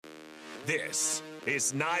This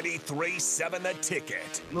is 93.7 The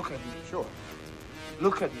Ticket. Look at me, sure.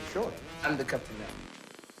 Look at me, sure. I'm the captain now.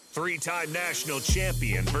 Three-time national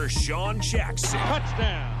champion Vershawn Jackson.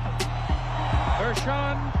 Touchdown.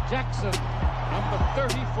 Vershawn Jackson, number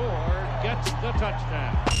 34, gets the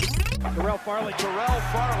touchdown. Terrell Farley,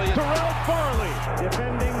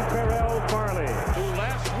 defending Terrell Farley, who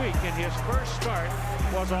last week in his first start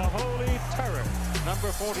was a holy terror,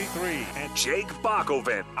 number 43. And Jake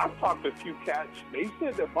Bakoven. I've talked to a few cats. They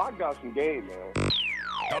said that Bach got some game, man.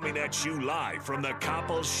 Coming at you live from the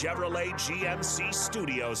Coppel Chevrolet GMC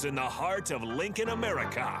studios in the heart of Lincoln,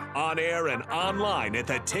 America. On air and online at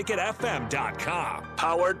theticketfm.com.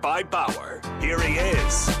 Powered by Bauer. Here he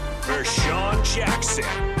is, Vershawn Jackson.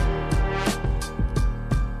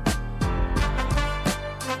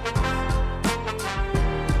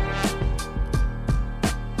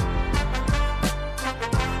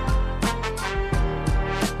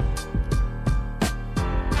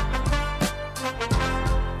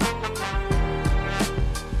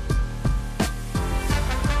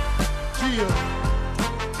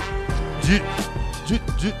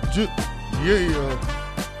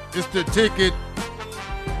 Yeah, it's the ticket.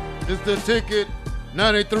 It's the ticket.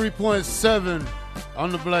 93.7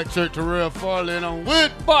 on the black shirt. Terrell Farley, and I'm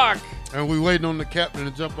with Bach. And we waiting on the captain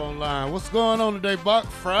to jump online. What's going on today, Bach?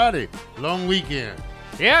 Friday, long weekend.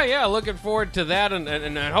 Yeah, looking forward to that,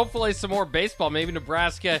 and hopefully some more baseball. Maybe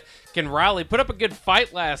Nebraska can rally. Put up a good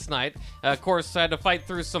fight last night. Of course, had to fight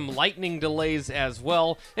through some lightning delays as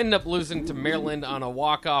well. Ended up losing to Maryland on a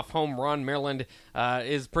walk-off home run. Maryland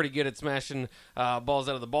is pretty good at smashing balls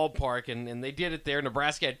out of the ballpark, and they did it there.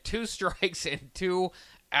 Nebraska had 2 strikes and 2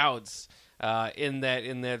 outs. In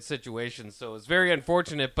that situation. So it's very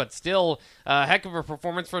unfortunate, but still a heck of a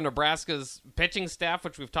performance from Nebraska's pitching staff,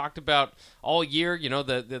 which we've talked about all year. You know,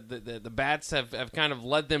 the bats have kind of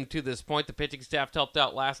led them to this point. The pitching staff helped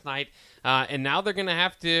out last night, and now they're going to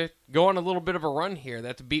have to go on a little bit of a run here. They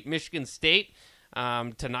have to beat Michigan State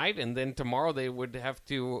tonight, and then tomorrow they would have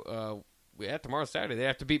to, tomorrow Saturday, they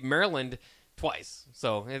have to beat Maryland twice.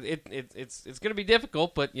 So it's going to be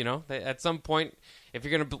difficult, but, you know, at some point, if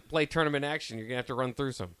you're going to play tournament action, you're going to have to run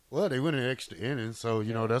through some. Well, they went an extra inning, so,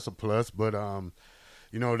 you know, that's a plus. But,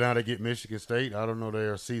 you know, now they get Michigan State. I don't know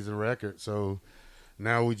their season record. So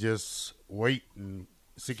now we just wait and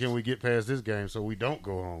see, can we get past this game so we don't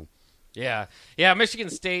go home. Yeah. Michigan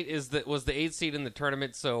State was the 8th seed in the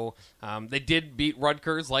tournament, so they did beat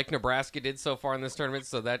Rutgers like Nebraska did so far in this tournament.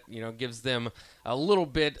 So that, you know, gives them a little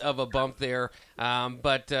bit of a bump there.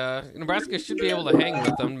 But Nebraska should be able to hang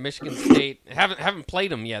with them. Michigan State haven't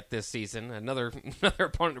played them yet this season. Another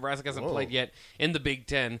opponent Nebraska hasn't played yet in the Big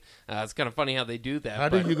Ten. It's kind of funny how they do that. How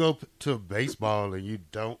do you go to baseball and you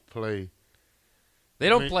don't play? They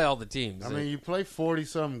don't play all the teams. I mean, you play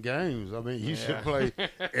 40-something games. I mean, you should play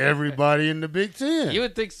everybody in the Big Ten. You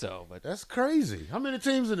would think so, but that's crazy. How many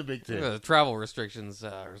teams in the Big Ten? Travel restrictions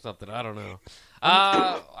or something. I don't know.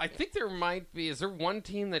 I think there might be. Is there one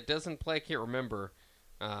team that doesn't play? I can't remember.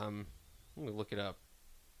 Let me look it up.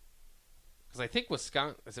 Because I think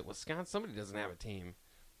Wisconsin. Is it Wisconsin? Somebody doesn't have a team.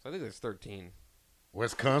 So I think there's 13.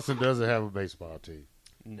 Wisconsin doesn't have a baseball team.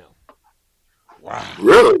 No. Wow.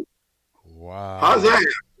 Really? Wow. How's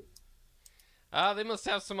that? They must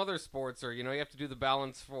have some other sports, or, you know, you have to do the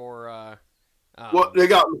balance for. Well, they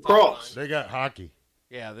got lacrosse. They got hockey.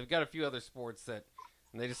 Yeah, they've got a few other sports and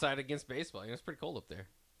they decided against baseball. You know, it's pretty cold up there.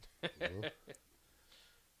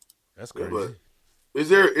 That's crazy. Yeah, but is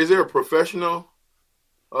there a professional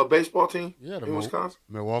baseball team in Wisconsin?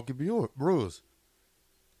 Milwaukee Brewers.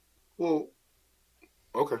 Well,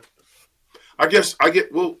 okay. We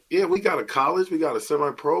got a college, we got a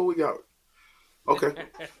semi-pro, we got. Okay.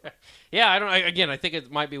 Yeah, I think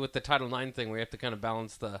it might be with the Title IX thing where you have to kind of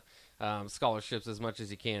balance the scholarships as much as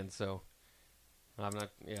you can. So I'm not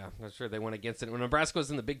sure they went against it. When Nebraska was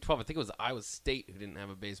in the Big 12, I think it was Iowa State who didn't have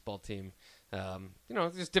a baseball team. You know,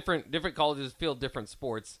 just different colleges field different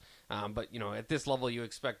sports. But, you know, at this level, you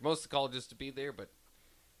expect most of the colleges to be there, but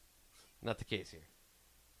not the case here.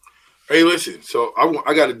 Hey, listen, so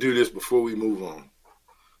I got to do this before we move on.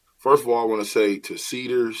 First of all, I want to say to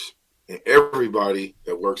Cedars and everybody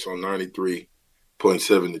that works on 93.7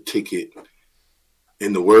 The Ticket,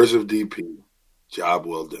 in the words of DP, job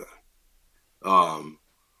well done.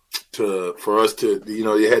 For us to, you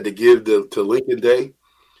know, you had to give to Lincoln Day,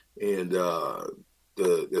 and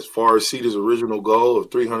as far as Cedars' original goal of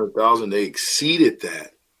 $300,000, they exceeded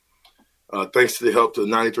that. Thanks to the help of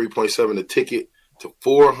 93.7 The Ticket, to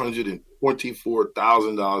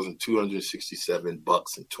 $424,000 and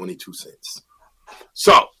 $267.22.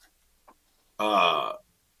 So,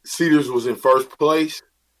 Cedars was in first place.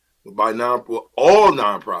 all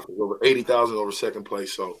nonprofits, over 80,000 over second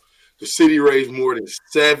place. So the city raised more than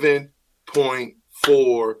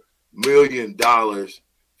 $7.4 million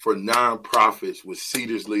for nonprofits, with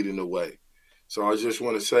Cedars leading the way. So I just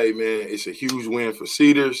want to say, man, it's a huge win for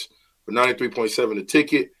Cedars, for 93.7 the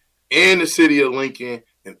ticket, and the city of Lincoln,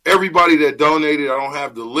 and everybody that donated. I don't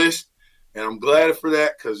have the list, and I'm glad for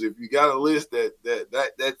that, because if you got a list,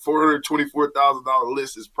 that $424,000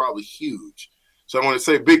 list is probably huge. So I want to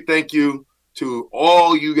say a big thank you to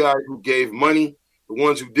all you guys who gave money, the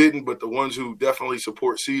ones who didn't, but the ones who definitely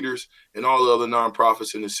support Cedars, and all the other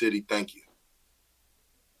nonprofits in the city. Thank you.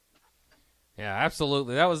 Yeah,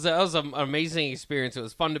 absolutely. That was an amazing experience. It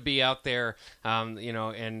was fun to be out there,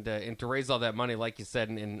 and to raise all that money, like you said,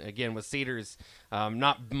 and again with Cedars,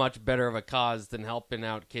 not much better of a cause than helping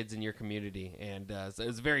out kids in your community. And so it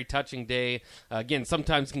was a very touching day. Again,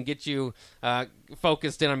 sometimes can get you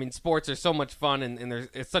focused in. I mean, sports are so much fun, and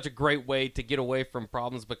it's such a great way to get away from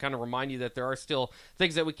problems, but kind of remind you that there are still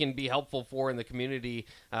things that we can be helpful for in the community,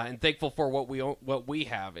 and thankful for what we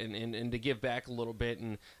have, and to give back a little bit.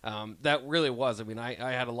 And that really was. I mean,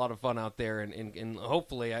 I had a lot of fun out there, and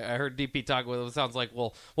hopefully I heard DP talk with it. It sounds like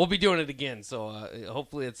we'll be doing it again. So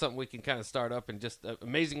hopefully it's something we can kind of start up, and just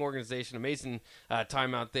amazing organization, amazing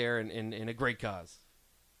time out there, and a great cause.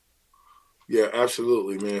 Yeah,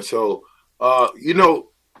 absolutely, man. So, I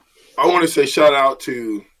want to say shout out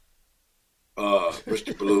to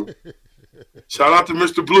Mr. Blue. Shout out to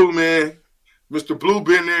Mr. Blue, man. Mr. Blue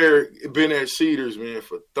been at Cedars, man,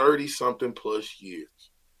 for 30-something plus years.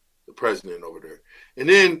 The president over there. And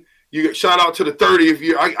then you get shout out to the 30th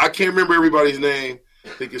year. I can't remember everybody's name. I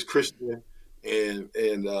think it's Christian. And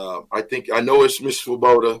I know it's Miss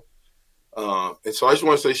Swoboda. And so I just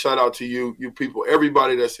want to say shout out to you people,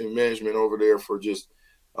 everybody that's in management over there, for just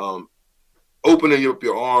opening up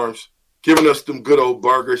your arms, giving us them good old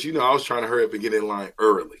burgers. I was trying to hurry up and get in line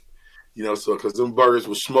early, so because them burgers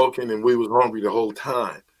was smoking and we was hungry the whole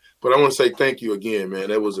time. But I want to say thank you again, man.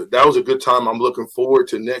 That was a good time. I'm looking forward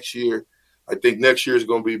to next year. I think next year is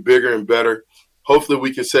going to be bigger and better. Hopefully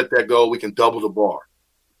we can set that goal. We can double the bar.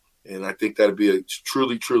 And I think that'd be a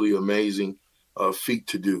truly, truly amazing feat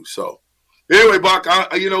to do. So anyway, Bach,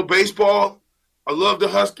 baseball, I love the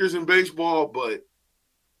Huskers in baseball,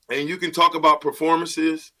 and you can talk about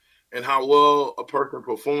performances and how well a person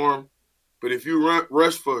performed. But if you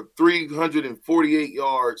rush for 348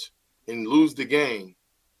 yards and lose the game,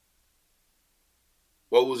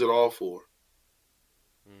 what was it all for?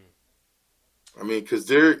 I mean, because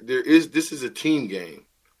this is a team game,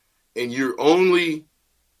 and your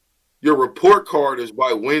report card is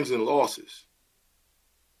by wins and losses.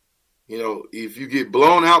 If you get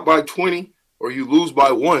blown out by 20 or you lose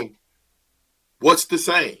by 1, what's the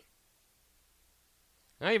same?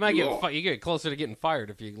 Now you get closer to getting fired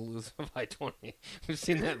if you lose by 20. We've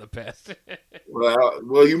seen that in the past.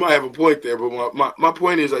 well, you might have a point there, but my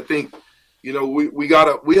point is, I think,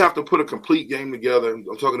 we have to put a complete game together.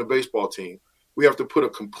 I'm talking to baseball team. We have to put a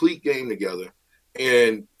complete game together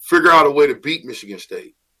and figure out a way to beat Michigan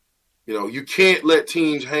State. You can't let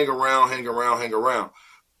teams hang around.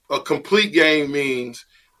 A complete game means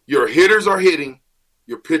your hitters are hitting,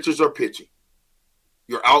 your pitchers are pitching,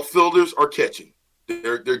 your outfielders are catching.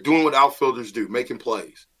 They're doing what outfielders do, making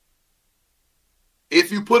plays.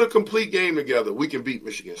 If you put a complete game together, we can beat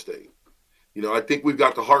Michigan State. I think we've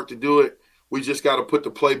got the heart to do it. We just got to put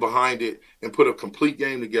the play behind it and put a complete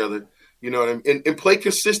game together, and play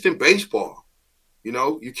consistent baseball.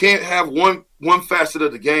 You can't have one facet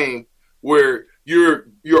of the game where you're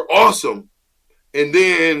awesome, and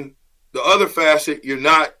then the other facet you're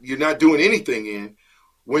not doing anything in.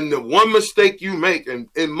 When the one mistake you make, and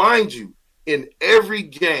mind you, in every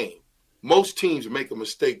game, most teams make a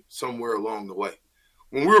mistake somewhere along the way.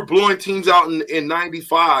 When we were blowing teams out in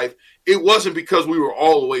 95, it wasn't because we were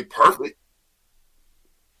all the way perfect.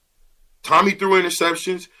 Tommy threw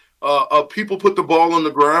interceptions. People put the ball on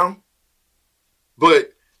the ground.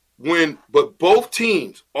 But both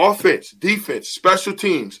teams, offense, defense, special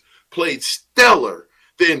teams, played stellar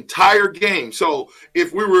the entire game. So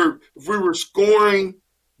if we were scoring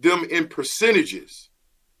them in percentages,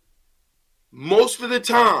 most of the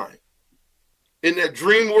time in that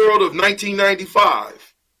dream world of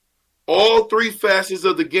 1995, all three facets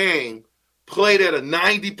of the game played at a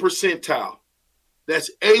 90 percentile.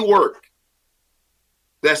 That's A work.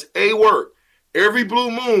 Every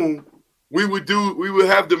blue moon, we would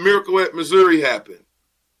have the Miracle at Missouri happen,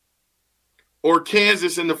 or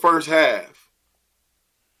Kansas in the first half.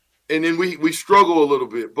 And then we struggle a little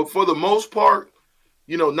bit. But for the most part,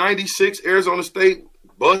 96, Arizona State,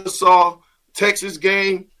 buzzsaw, Texas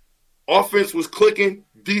game, offense was clicking,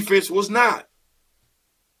 defense was not.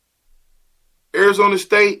 Arizona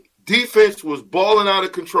State defense was balling out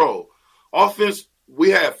of control. Offense, we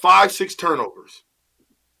had 5-6 turnovers.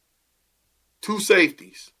 2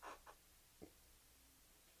 safeties.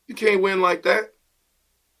 You can't win like that.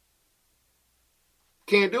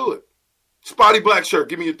 Can't do it. Spotty Black Shirt,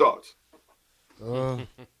 give me your thoughts.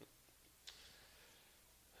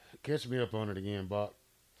 Catch me up on it again, Bob.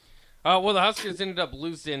 Well, the Huskers ended up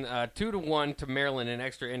losing 2-1 to Maryland in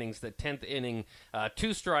extra innings. The 10th inning,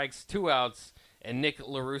 2 strikes, 2 outs, and Nick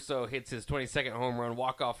LaRusso hits his 22nd home run,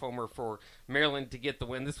 walk-off homer for Maryland to get the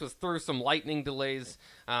win. This was through some lightning delays,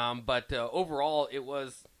 but overall it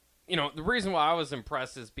was, the reason why I was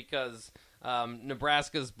impressed is because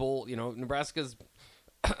Nebraska's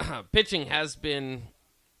pitching has been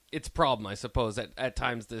its problem, I suppose, at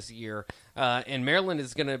times this year. And Maryland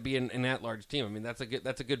is going to be an at-large team. I mean, that's a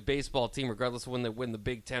good baseball team, regardless of when they win the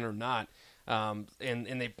Big Ten or not. And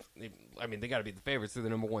they got to be the favorites. They're the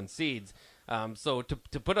number 1 seeds. So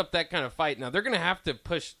to put up that kind of fight, now they're going to have to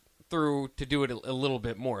push through to do it a little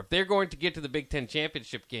bit more. If they're going to get to the Big Ten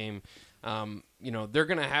championship game, they're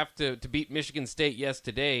going to have to beat Michigan State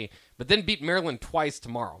today, but then beat Maryland twice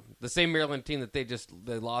tomorrow. The same Maryland team that they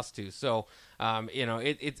lost to. So,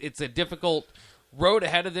 it's a difficult road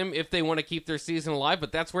ahead of them if they want to keep their season alive,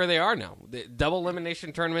 but that's where they are now. The double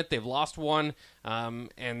elimination tournament, they've lost 1, and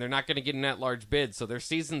they're not going to get in that large bid. So their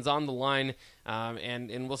season's on the line,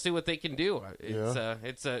 and we'll see what they can do.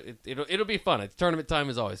 It'll be fun. Tournament time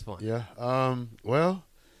is always fun. Yeah. Well,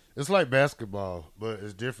 it's like basketball, but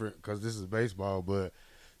it's different because this is baseball. But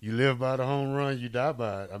you live by the home run, you die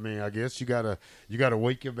by it. I mean, I guess you gotta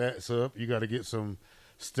wake your bats up. You gotta get some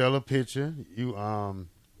stellar pitching. You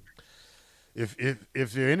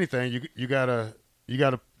if you're anything, you gotta.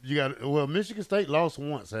 Well, Michigan State lost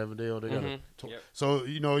once, haven't they? Or they got Yep. So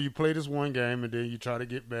you play this one game and then you try to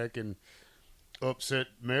get back and upset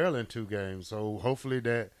Maryland 2 games. So hopefully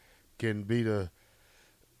that can be the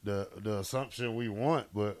assumption we want,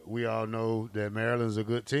 but we all know that Maryland's a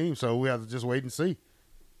good team, so we have to just wait and see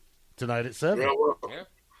tonight at 7.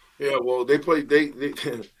 Well, they play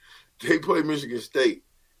Michigan State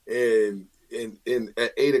and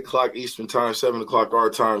at 8:00 Eastern time, 7:00 our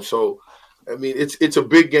time. So, I mean, it's a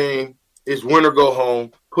big game. It's win or go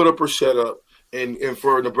home, put up or shut up, and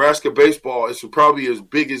for Nebraska baseball, it's probably as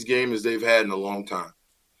big a game as they've had in a long time.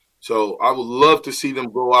 So, I would love to see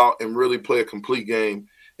them go out and really play a complete game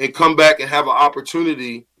and come back and have an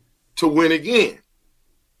opportunity to win again.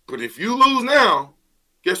 But if you lose now,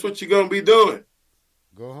 guess what you're going to be doing?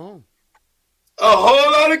 Go home. A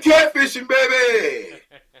whole lot of catfishing, baby.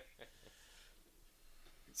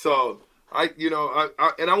 So, I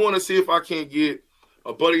want to see if I can't get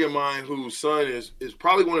a buddy of mine whose son is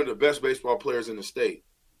probably one of the best baseball players in the state.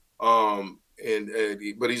 But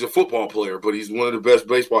he's a football player, but he's one of the best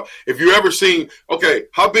baseball. If you ever seen,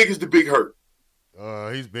 how big is the Big Hurt?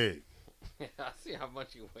 He's big. I see how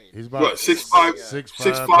much you weigh. He's about what, 6'5"?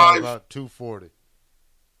 6'5", about 240.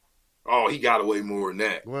 Oh, he got to weigh more than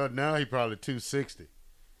that. Well, now he probably 260.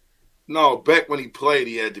 No, back when he played,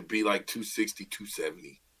 he had to be like 260,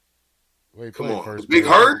 270. Well, come on, first the Big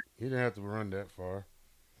Hurt? He didn't have to run that far.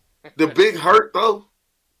 The Big Hurt, though?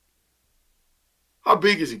 How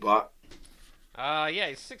big is he, Bob? He's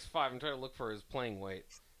 6'5". I'm trying to look for his playing weight.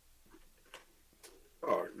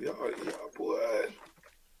 Oh, yeah, boy.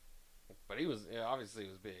 But obviously he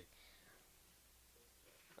was big.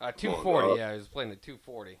 240, he was playing at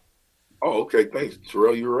 240. Oh, okay, thanks,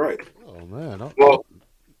 Terrell, you were right. Oh, man. I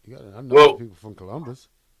know people from Columbus.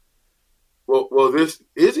 Well, this,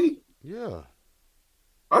 is he? Yeah.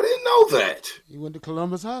 I didn't know that. He went to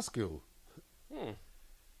Columbus High School.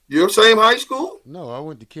 Your same high school? No, I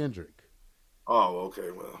went to Kendrick. Oh,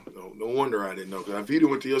 okay. Well, no wonder I didn't know. Because if you'd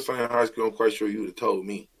went to your same high school, I'm quite sure you would have told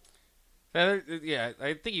me. I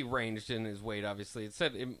think he ranged in his weight. Obviously, it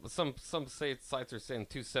said some sites are saying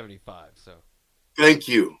 275. So, thank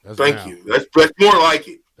you, That's you. That's more like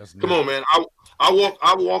it. Come on, man.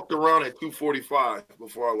 I walked around at 245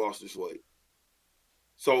 before I lost this weight.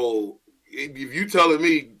 So if you telling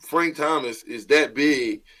me Frank Thomas is that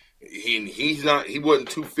big, he's not. He wasn't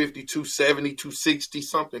 250, 270, 260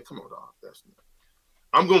 something. Come on, dog.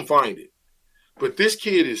 I'm gonna find it. But this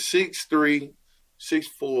kid is 6'3",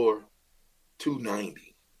 6'4".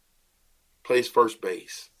 290. Plays first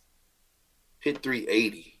base. Hit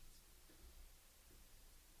 380.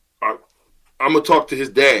 I'm going to talk to his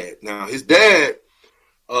dad. Now, his dad,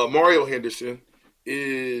 Mario Henderson,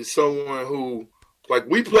 is someone who,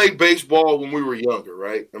 we played baseball when we were younger,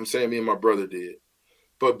 right? I'm saying me and my brother did.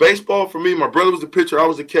 But baseball, for me, my brother was the pitcher, I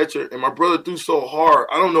was the catcher, and my brother threw so hard.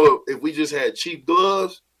 I don't know if we just had cheap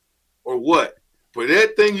gloves or what. But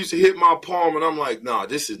that thing used to hit my palm, and I'm like, nah,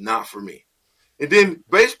 this is not for me. And then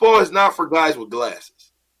baseball is not for guys with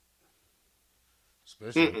glasses.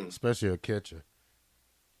 Especially a catcher.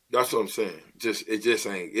 That's what I'm saying. It just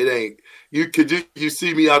ain't. It ain't. You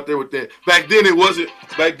see me out there with that. Back then it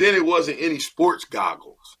wasn't any sports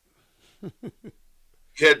goggles. You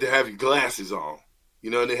had to have your glasses on.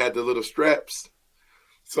 And they had the little straps.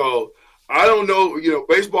 So I don't know.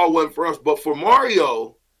 Baseball wasn't for us, but for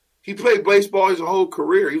Mario, he played baseball his whole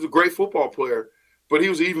career. He was a great football player, but he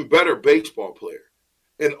was an even better baseball player.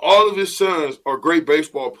 And all of his sons are great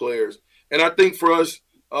baseball players. And I think for us,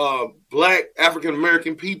 Black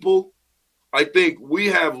African-American people, I think we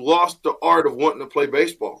have lost the art of wanting to play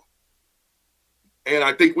baseball. And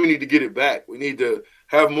I think we need to get it back. We need to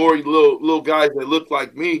have more little guys that look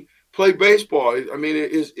like me play baseball. I mean,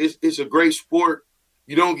 it's a great sport.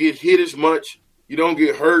 You don't get hit as much. You don't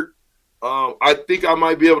get hurt. I think I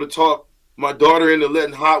might be able to talk my daughter into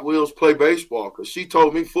letting Hot Wheels play baseball because she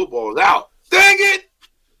told me football is out. Dang it!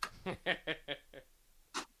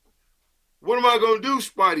 What am I going to do,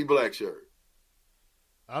 Spidey Blackshirt?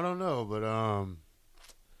 I don't know, but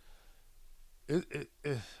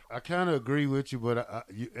I kind of agree with you. But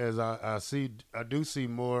I do see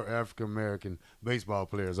more African American baseball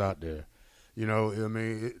players out there.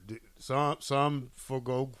 Some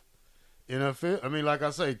forgo NFL. I mean, like I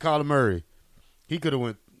say, Kyler Murray, he could have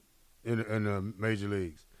went in the major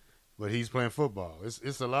leagues, but he's playing football.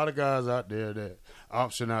 It's a lot of guys out there that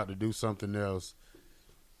option out to do something else,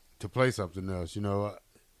 to play something else.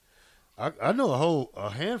 I know a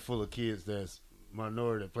handful of kids that's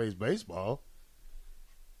minority that plays baseball.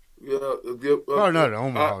 Yeah, probably not in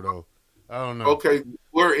Omaha though. I don't know. Okay,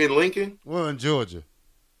 we're in Lincoln. We're in Georgia.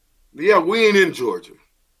 Yeah, we ain't in Georgia.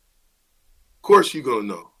 Of course, you're gonna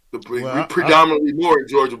know. We predominantly more in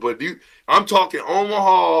Georgia, but I'm talking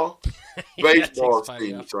Omaha baseball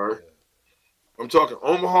scene, sir. I'm talking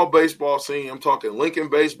Omaha baseball scene. I'm talking Lincoln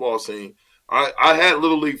baseball scene. I had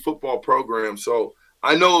Little League football program, so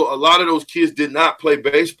I know a lot of those kids did not play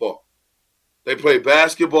baseball. They played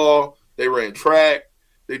basketball. They ran track.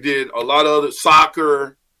 They did a lot of other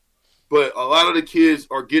soccer. But a lot of the kids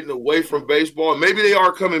are getting away from baseball. Maybe they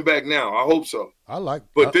are coming back now. I hope so.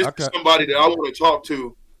 But this is somebody that I want to talk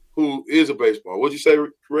to who is a baseball. What'd you say,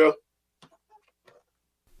 Terrell?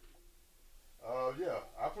 Yeah,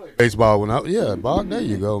 I played baseball when Bob, there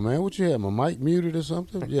you go, man. What you had, my mic muted or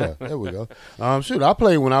something? Yeah, there we go. I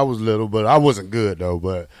played when I was little, but I wasn't good though.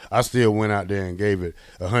 But I still went out there and gave it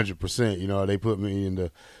 100%. They put me in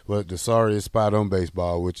the sorriest spot on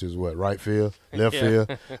baseball, which is right field, left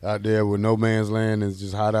field, out there with no man's land. It's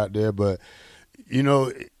just hot out there. But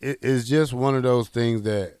it's just one of those things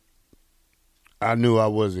that I knew I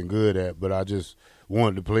wasn't good at, but I just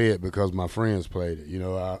wanted to play it because my friends played it.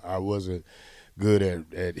 I wasn't good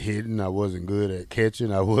at hitting. I wasn't good at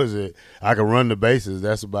catching. I could run the bases.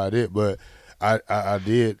 That's about it. But I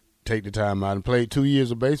did take the time out and played 2 years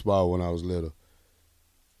of baseball when I was little.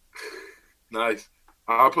 Nice.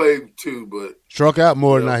 I played too, but struck out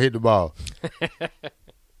more than I hit the ball.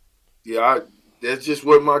 Yeah, that's just it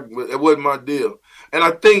wasn't my deal. And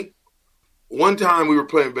I think one time we were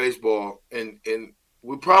playing baseball, and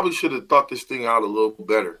we probably should have thought this thing out a little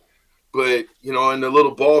better. But, in the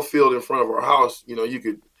little ball field in front of our house,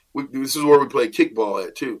 this is where we play kickball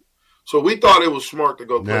at too. So we thought it was smart to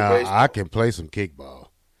go play baseball. I can play some kickball.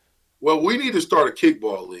 Well, we need to start a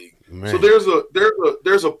kickball league. Man. So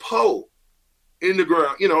there's a pole in the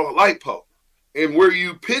ground, a light pole. And where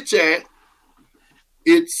you pitch at,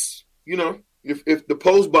 it's, if the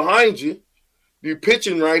pole's behind you, you're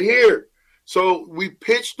pitching right here. So we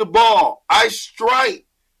pitch the ball. I strike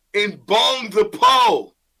and bong the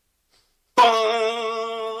pole.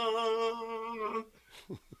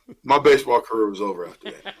 My baseball career was over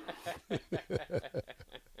after that.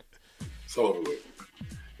 It's over with.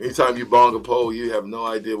 Anytime you bong a pole, you have no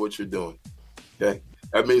idea what you're doing. Okay?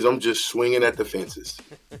 That means I'm just swinging at the fences.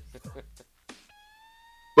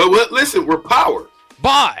 But listen, we're powered.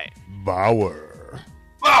 By Bauer.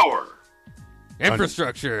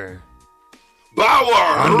 Infrastructure.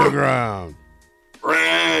 Bauer. Underground.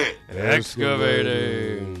 Right.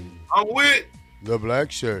 Excavating. I'm with the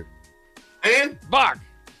Black Shirt. And Bach.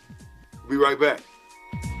 Be right back.